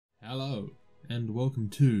Hello, and welcome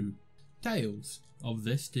to Tales of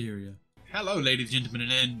Zestiria. Hello, ladies and gentlemen,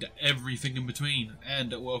 and everything in between,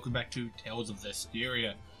 and welcome back to Tales of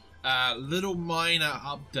Zestiria. Little minor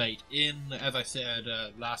update in, as I said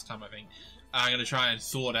last time, I think, I'm going to try and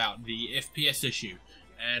sort out the FPS issue,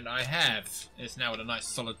 and I have. It's now at a nice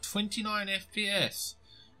solid 29 FPS,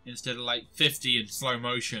 instead of like 50 in slow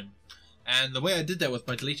motion. And the way I did that was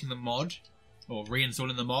by deleting the mod, or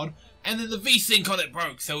reinstalling the mod, and then the VSync on it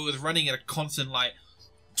broke, so it was running at a constant like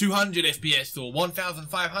 200 FPS or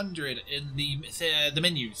 1500 in the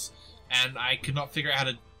menus, and I could not figure out how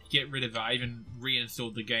to get rid of it. I even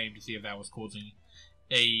reinstalled the game to see if that was causing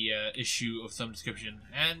a issue of some description,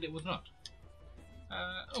 and it was not.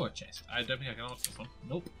 Oh, a chest. I don't think I can answer this one.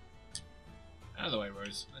 Nope. Out of the way,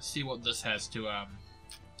 Rose. Let's see what this has to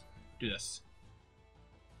do this.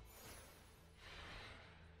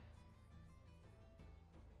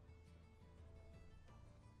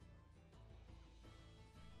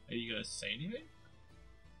 Are you gonna say anything?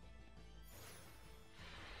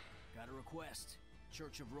 Got a request.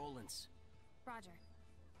 Church of Rollins. Roger.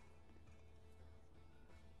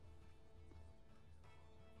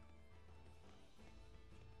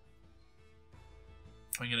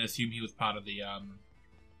 I'm gonna assume he was part of the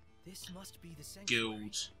This must be the sanctuary.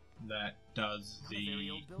 guild that does Not a very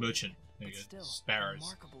the old building, merchant. There you but go. still, Sparrows.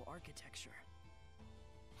 remarkable architecture.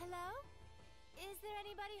 Hello? Is there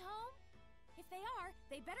anybody home? If they are,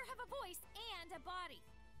 they better have a voice and a body.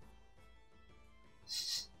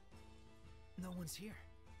 No one's here.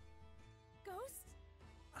 Ghost?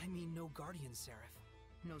 I mean, no guardian seraph.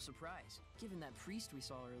 No surprise, given that priest we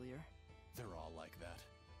saw earlier. They're all like that.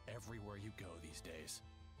 Everywhere you go these days.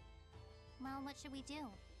 Well, what should we do?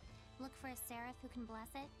 Look for a seraph who can bless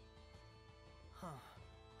it? Huh.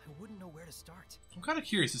 I wouldn't know where to start. I'm kind of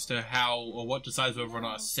curious as to how or what decides whether or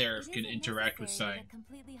not a seraph It can isn't interact with necessary saying. to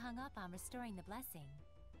completely hung up on restoring the blessing.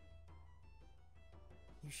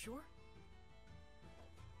 You sure?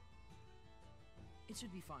 It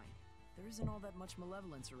should be fine. There isn't all that much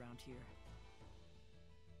malevolence around here.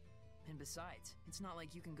 And besides, it's not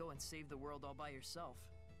like you can go and save the world all by yourself.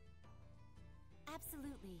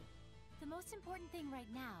 Absolutely. The most important thing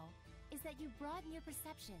right now is that you broaden your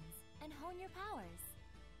perceptions and hone your powers.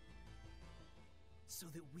 So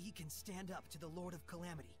that we can stand up to the Lord of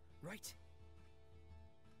Calamity, right?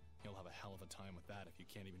 You'll have a hell of a time with that if you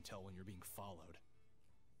can't even tell when you're being followed.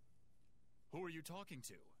 Who are you talking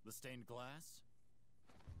to? The stained glass?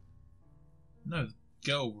 No, the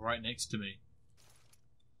girl right next to me.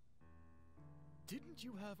 Didn't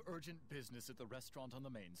you have urgent business at the restaurant on the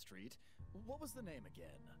main street? What was the name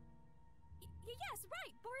again? Yes,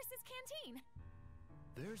 right! Boris's Canteen!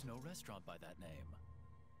 There's no restaurant by that name.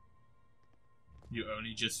 You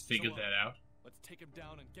only just figured that out. Let's take him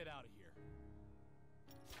down and get out of here.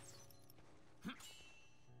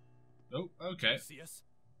 Oh, okay. See us?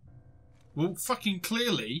 Well, fucking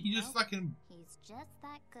clearly, you just fucking He's just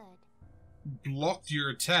that good. blocked your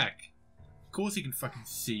attack. Of course he can fucking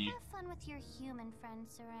see you. Have fun with your human friend,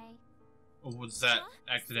 Sarai. Or was that Huh?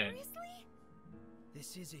 accident? Seriously?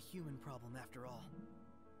 This is a human problem after all.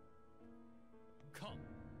 Come.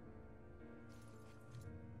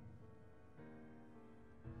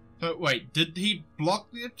 But wait, did he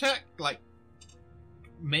block the attack? Like,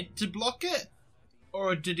 meant to block it?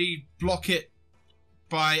 Or did he block it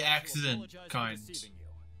by accident, Apologize for kind? deceiving you.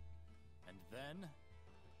 And then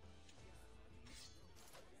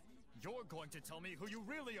you're going to tell me who you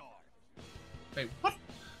really are. Wait, what?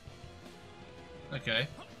 Okay.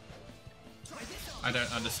 I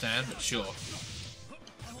don't understand, but sure.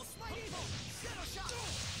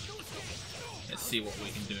 Let's see what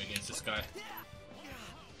we can do against this guy.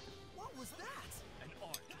 What was that? An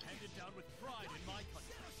art handed down with pride in my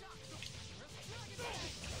country.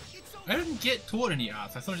 I didn't get taught any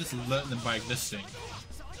arts, I thought I just learned them by existing.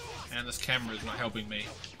 And this camera is not helping me.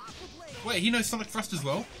 Wait, he knows Sonic Thrust as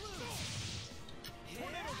well?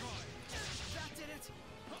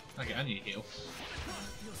 Okay, I need to heal.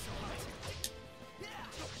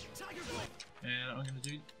 And I'm gonna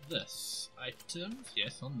do this. Items,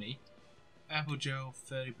 yes, on me. Apple gel,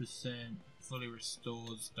 30%, fully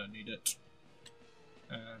restores, don't need it.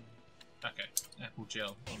 Okay, apple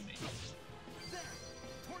gel on me.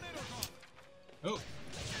 Oh!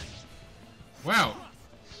 Wow!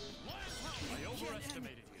 I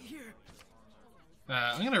overestimated you. Here.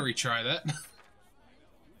 I'm gonna retry that.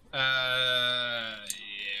 Yeah,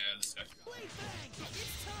 let's go.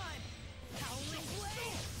 It's time. Howling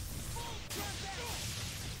blade.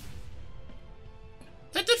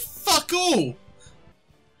 That did fuck all!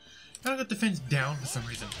 I got defense down for some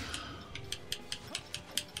reason.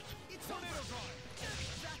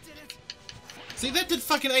 See, that did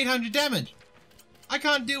fucking 800 damage. I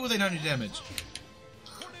can't deal with 800 damage.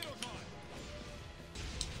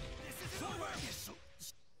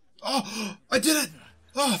 Oh, I did it!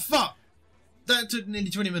 Oh, fuck! That took nearly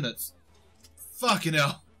 20 minutes. Fucking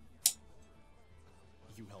hell.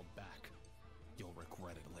 You held back. You'll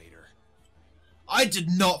regret it later. I did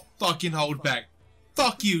not fucking hold back.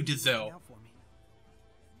 Fuck you, Giselle.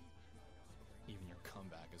 Even your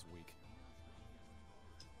comeback is weak.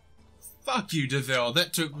 Fuck you, Giselle.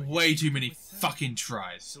 That took way too many fucking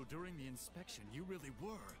tries. So during the inspection, you really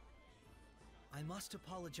were. I must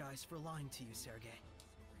apologize for lying to you, Sergei.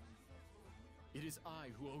 It is I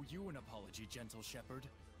who owe you an apology, gentle shepherd.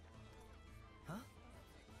 Huh?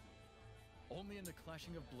 Only in the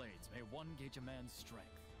clashing of blades may one gauge a man's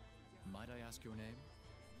strength. Might I ask your name?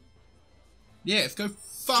 Yes, go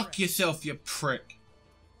fuck yourself, you prick.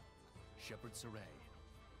 Shepherd Saray,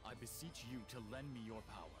 I beseech you to lend me your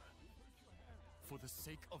power. For the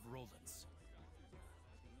sake of Roland's.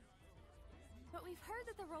 But we've heard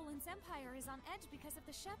that the Roland's Empire is on edge because of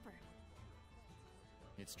the Shepherd.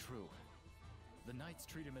 It's true. The Knights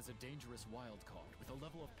treat him as a dangerous wild card with a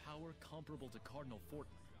level of power comparable to Cardinal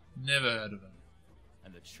Fortin. Never heard of him.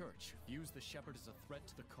 And the Church views the Shepherd as a threat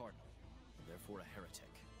to the Cardinal, and therefore a heretic.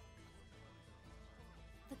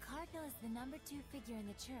 The Cardinal is the #2 figure in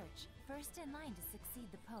the Church, first in line to succeed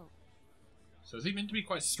the Pope. So is he meant to be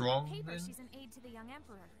quite strong, On paper, then? she's an aide to the young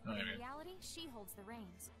Emperor. Oh, But in yeah. reality, she holds the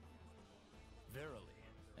reins. Verily,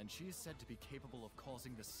 and she is said to be capable of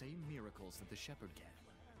causing the same miracles that the Shepherd can.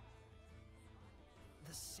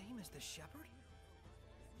 The same as the Shepherd?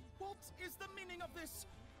 What is the meaning of this?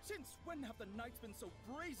 Since when have the Knights been so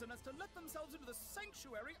brazen as to let themselves into the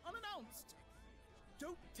sanctuary unannounced?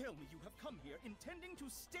 Don't tell me you have come here intending to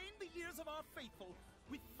stain the ears of our faithful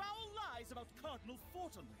with foul lies about Cardinal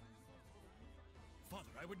Fortin. Father,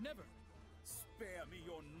 I would never. Spare me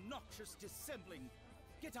your noxious dissembling.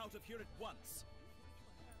 Get out of here at once.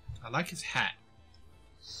 I like his hat.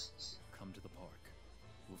 Come to the park.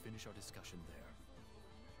 We'll finish our discussion there.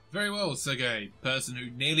 Very well, Sergei. Person who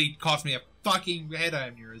nearly cost me a fucking head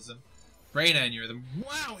aneurysm. Brain aneurysm.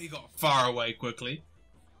 Wow, he got far away quickly.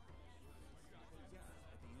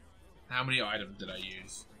 How many items did I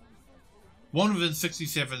use? One within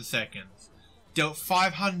 67 seconds. Dealt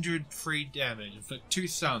 500 free damage. Inflict 2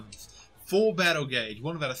 stuns. 4 battle gauge.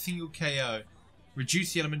 1 without a single KO.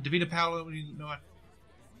 Reduce the element. Defeat a power. No,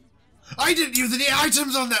 I didn't use any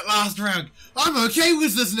items on that last round. I'm okay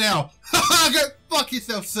with this now. Go fuck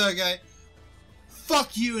yourself, Sergei.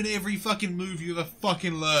 Fuck you and every fucking move you ever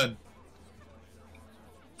fucking learn.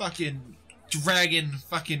 Fucking dragon,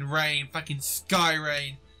 fucking rain, fucking sky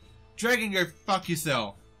rain. Dragon, go fuck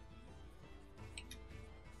yourself.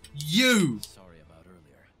 You. Sorry about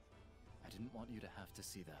earlier. I didn't want you to have to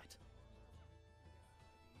see that.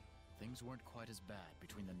 Things weren't quite as bad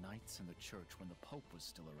between the Knights and the Church when the Pope was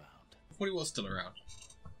still around. I thought he was still around.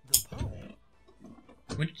 The Pope?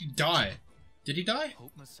 When did he die? Did he die?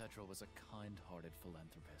 Pope Macedra was a kind-hearted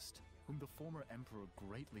philanthropist, whom the former emperor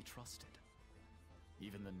greatly trusted.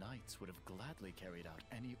 Even the Knights would have gladly carried out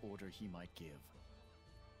any order he might give.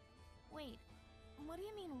 Wait, what do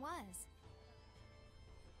you mean was?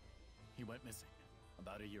 He went missing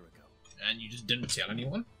about a year ago. And you just didn't tell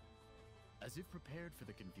anyone? As if prepared for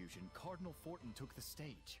the confusion, Cardinal Fortin took the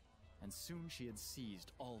stage, and soon she had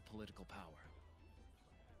seized all political power.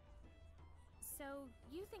 So,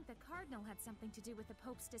 you think the Cardinal had something to do with the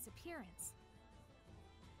Pope's disappearance?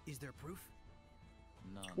 Is there proof?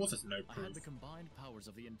 None. Of course there's no I proof. had the combined powers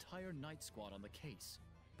of the entire Knight Squad on the case,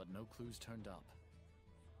 but no clues turned up.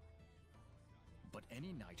 But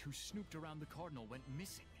any knight who snooped around the Cardinal went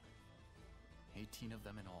missing. 18 of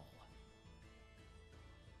them in all.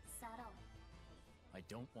 Subtle. I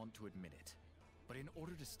don't want to admit it, but in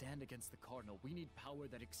order to stand against the Cardinal, we need power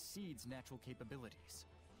that exceeds natural capabilities.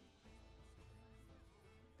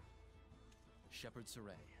 Shepherd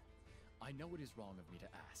Saray, I know it is wrong of me to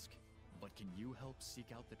ask, but can you help seek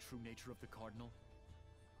out the true nature of the Cardinal?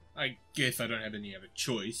 I guess I don't have any other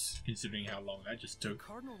choice, considering how long that just The took.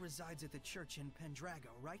 Cardinal resides at the church in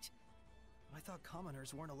Pendrago, right? I thought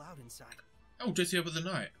commoners weren't allowed inside. Oh, just the other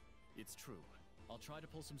night. It's true. I'll try to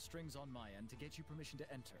pull some strings on my end to get you permission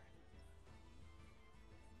to enter.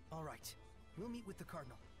 All right, we'll meet with the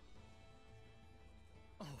Cardinal.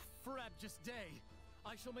 Oh, frabjous day!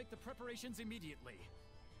 I shall make the preparations immediately.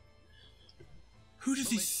 Who does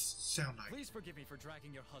he Lily, sound like? Please forgive me for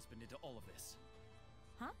dragging your husband into all of this.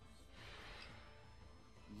 Huh?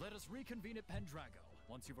 Let us reconvene at Pendrago.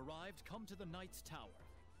 Once you've arrived, come to the Knight's Tower.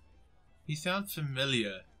 He sounds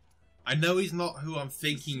familiar. I know he's not who I'm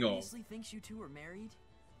thinking of. Seriously thinks you two are married?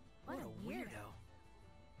 What a weirdo.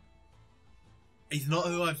 He's not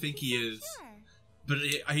who I think he is, Sure. but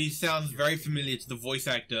he sounds very familiar to the voice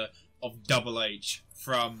actor of Double H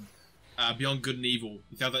from Beyond Good and Evil.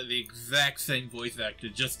 He sounds like the exact same voice actor.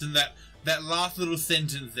 Just in that last little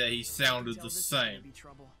sentence there, he sounded the same.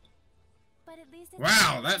 But at least it's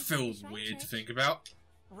Wow, not that something feels Shrine weird to Church. think about.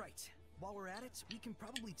 Right. While we're at it, we can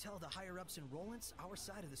probably tell the higher-ups in Roland's our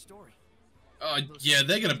side of the story. Yeah,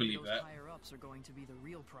 they're gonna believe that. Higher ups are going to be the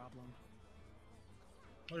real problem.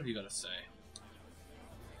 What have you got to say?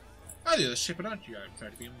 Hi there, the shipper, aren't you? I'm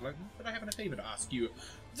sorry to be unpleasant, but I have a favour to ask you.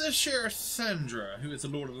 The Sheriff Sandra, who is the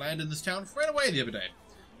lord of land in this town, ran away the other day.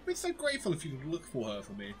 I'd be so grateful if you could look for her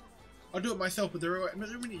for me. I'll do it myself, but there are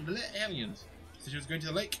many aliens. So she was going to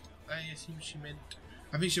the lake. I assume she meant...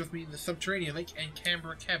 I think she was meeting the subterranean lake and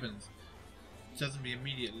Canberra caverns. It doesn't be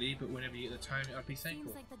immediately, but whenever you get the time, I'd be thankful.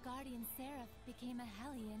 Seems like the Guardian Seraph became a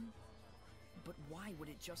Hellion. But why would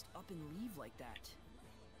it just up and leave like that?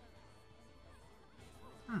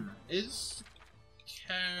 Is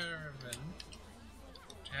Caravan...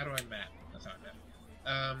 How do I map? That's not a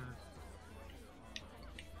map.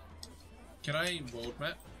 Can I world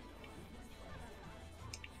map?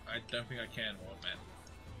 I don't think I can world map.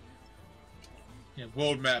 Yeah,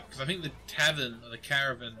 world map, because I think the tavern, or the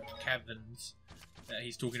caverns that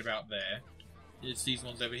he's talking about there, it's these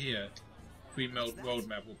ones over here. If we melt world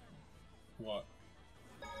map, what?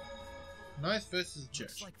 Knights versus the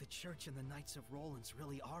Looks church. like the church and the Knights of Roland's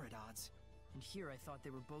really are at odds. And here I thought they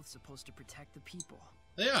were both supposed to protect the people.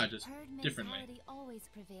 They are, just Herd differently. mentality always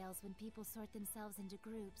prevails when people sort themselves into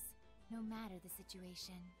groups, no matter the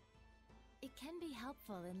situation. It can be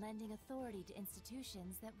helpful in lending authority to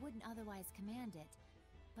institutions that wouldn't otherwise command it,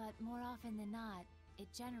 but more often than not, it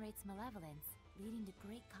generates malevolence, leading to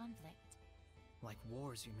great conflict. Like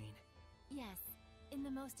wars, you mean? Yes, in the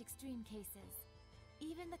most extreme cases.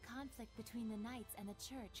 Even the conflict between the Knights and the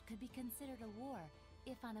Church could be considered a war,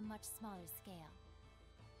 if on a much smaller scale.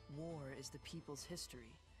 War is the people's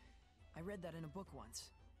history. I read that in a book once,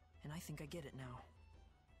 and I think I get it now.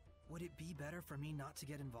 Would it be better for me not to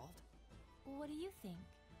get involved? What do you think?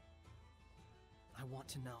 I want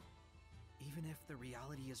to know. Even if the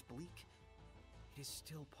reality is bleak, it is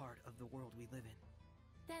still part of the world we live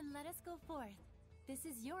in. Then let us go forth. This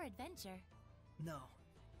is your adventure. No,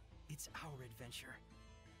 it's our adventure.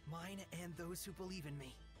 Mine and those who believe in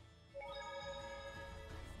me.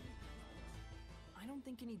 I don't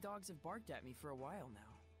think any dogs have barked at me for a while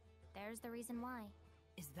now. There's the reason why.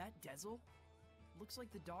 Is that Dezel? Looks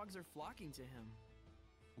like the dogs are flocking to him.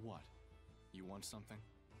 What? You want something?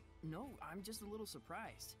 No, I'm just a little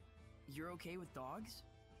surprised. You're okay with dogs?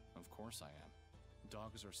 Of course I am.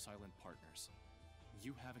 Dogs are silent partners.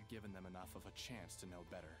 You haven't given them enough of a chance to know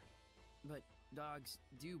better. But dogs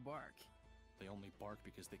do bark. They only bark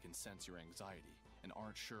because they can sense your anxiety and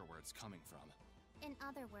aren't sure where it's coming from. In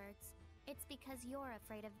other words, it's because you're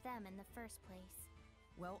afraid of them in the first place.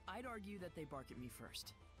 Well, I'd argue that they bark at me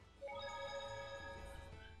first.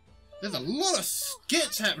 There's a lot of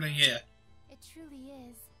skits happening here. It truly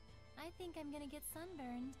is. I think I'm gonna get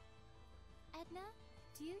sunburned. Edna,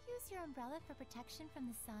 do you use your umbrella for protection from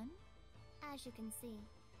the sun? As you can see.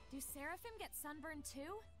 Do Seraphim get sunburned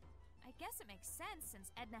too? I guess it makes sense since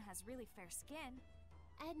Edna has really fair skin.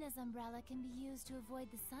 Edna's umbrella can be used to avoid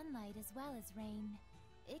the sunlight as well as rain.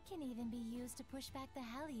 It can even be used to push back the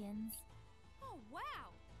Hellions. Oh, wow!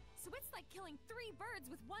 So it's like killing 3 birds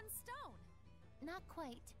with 1 stone! Not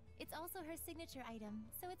quite. It's also her signature item,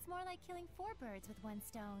 so it's more like killing 4 birds with 1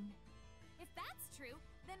 stone. If that's true,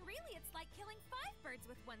 then really it's like killing 5 birds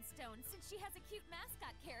with 1 stone, since she has a cute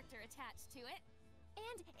mascot character attached to it.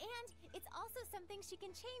 And it's also something she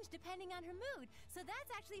can change depending on her mood, so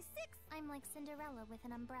that's actually 6. I'm like Cinderella with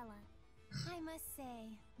an umbrella. I must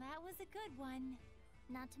say, that was a good one.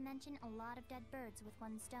 Not to mention a lot of dead birds with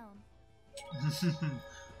 1 stone.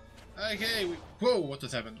 Okay, whoa, what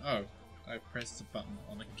just happened? Oh, I pressed the button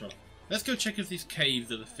on the controller. Let's go check if these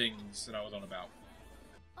caves are the things that I was on about.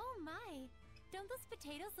 Oh my! Don't those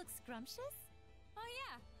potatoes look scrumptious? Oh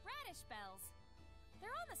yeah, radish bells. They're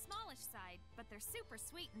on the smallish side, but they're super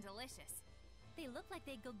sweet and delicious. They look like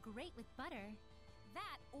they'd go great with butter.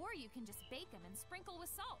 That, or you can just bake them and sprinkle with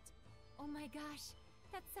salt. Oh my gosh,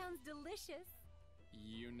 that sounds delicious.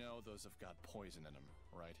 You know those have got poison in them,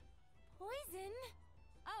 right? Poison?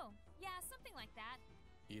 Oh, yeah, something like that.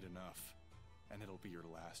 Eat enough, and it'll be your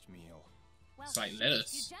last meal. Well, It's like shoot,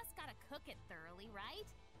 lettuce. you just gotta cook it thoroughly, right?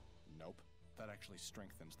 Nope, that actually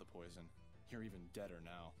strengthens the poison. You're even deader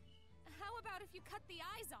now. How about if you cut the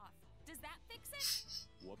eyes off? Does that fix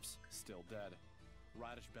it? Whoops, still dead.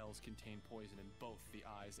 Radish bells contain poison in both the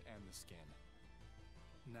eyes and the skin.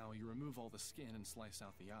 Now you remove all the skin and slice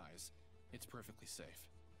out the eyes. It's perfectly safe.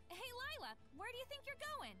 Hey, Lila, where do you think you're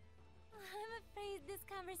going? I'm afraid this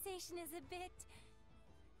conversation is a bit...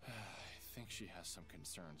 I think she has some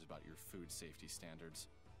concerns about your food safety standards.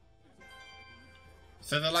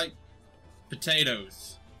 So they're like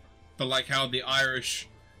potatoes, but like how the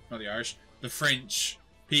the French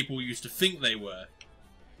people used to think they were.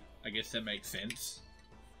 I guess that makes sense.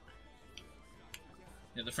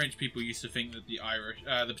 Yeah, the French people used to think that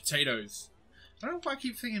the potatoes. I don't know why I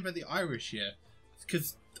keep thinking about the Irish here. It's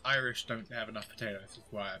because Irish don't have enough potatoes. That's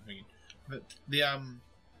why I'm thinking. But the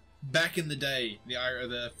back in the day,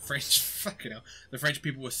 the French the French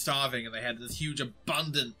people were starving and they had this huge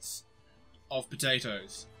abundance of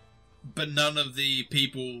potatoes, but none of the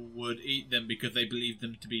people would eat them because they believed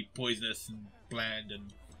them to be poisonous and bland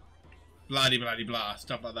and blah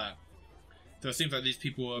stuff like that. So it seems like these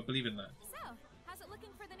people are believing that. So, how's it looking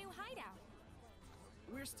for the new hideout?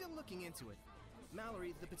 We're still looking into it.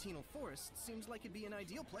 Mallory, the Patinal Forest, seems like it'd be an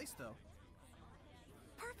ideal place, though.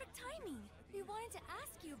 Perfect timing! We wanted to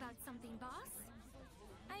ask you about something, boss.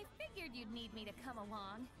 I figured you'd need me to come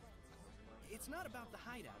along. It's not about the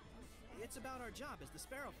hideout. It's about our job as the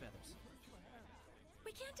Sparrow Feathers.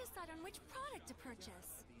 We can't decide on which product to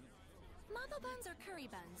purchase. Mabo buns or curry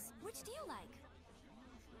buns? Which do you like?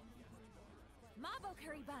 Mabo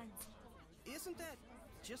curry buns. Isn't that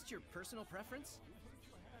just your personal preference?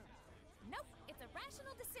 Nope, it's a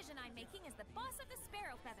rational decision I'm making as the boss of the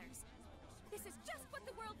Sparrow Feathers. This is just what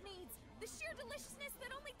the world needs. The sheer deliciousness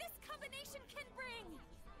that only this combination can bring.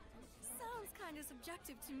 Sounds kind of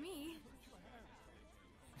subjective to me.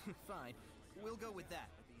 Fine, we'll go with that.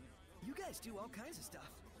 You guys do all kinds of stuff.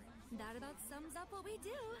 That about sums up what we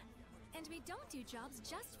do. And we don't do jobs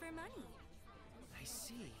just for money. I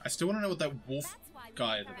see. I still want to know what that wolf That's why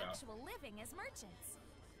guy we is make our about. actual living as merchants.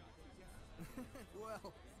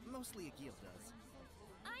 Well, mostly Agil does.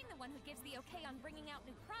 I'm the one who gives the okay on bringing out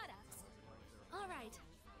new products. All right.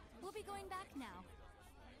 We'll be going back now.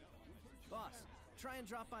 Boss, try and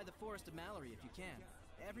drop by the Forest of Mallory if you can.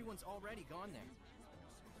 Everyone's already gone there.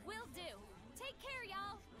 Will do. Take care,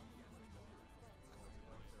 y'all.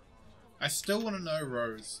 I still want to know,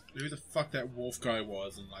 Rose, who the fuck that wolf guy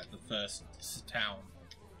was in like the first town.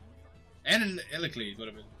 And in Illicles,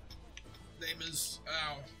 whatever. Name is.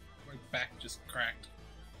 Ow. My back just cracked.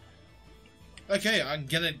 Okay, I'm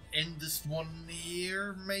gonna end this one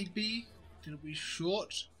here, maybe. It'll be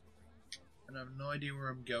short. And I have no idea where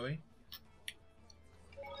I'm going.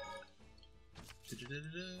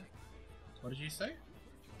 What did you say?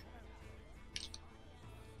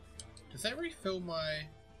 Does that refill my...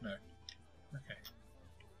 No. Okay.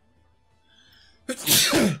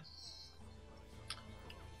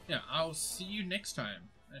 Yeah, I'll see you next time.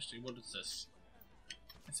 Actually, what is this?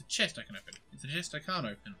 It's a chest I can open. It's a chest I can't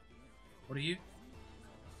open. What are you?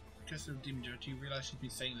 Just of Demon Joe, do you realize she's been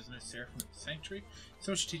saying there's no seraphim at the sanctuary?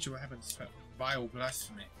 So much to teach you what happens to vile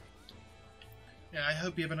blasphemy. Yeah, I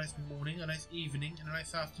hope you have a nice morning, a nice evening, and a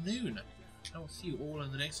nice afternoon. I will see you all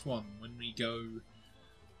in the next one when we go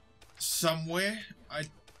somewhere. I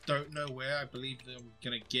don't know where. I believe that I'm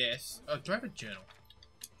gonna guess. Oh, do I have a journal?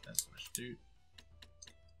 That's what I should do.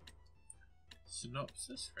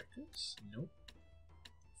 Synopsis records? Nope.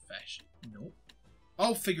 Fashion? Nope.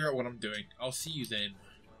 I'll figure out what I'm doing. I'll see you then.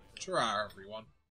 Ta-ra, everyone.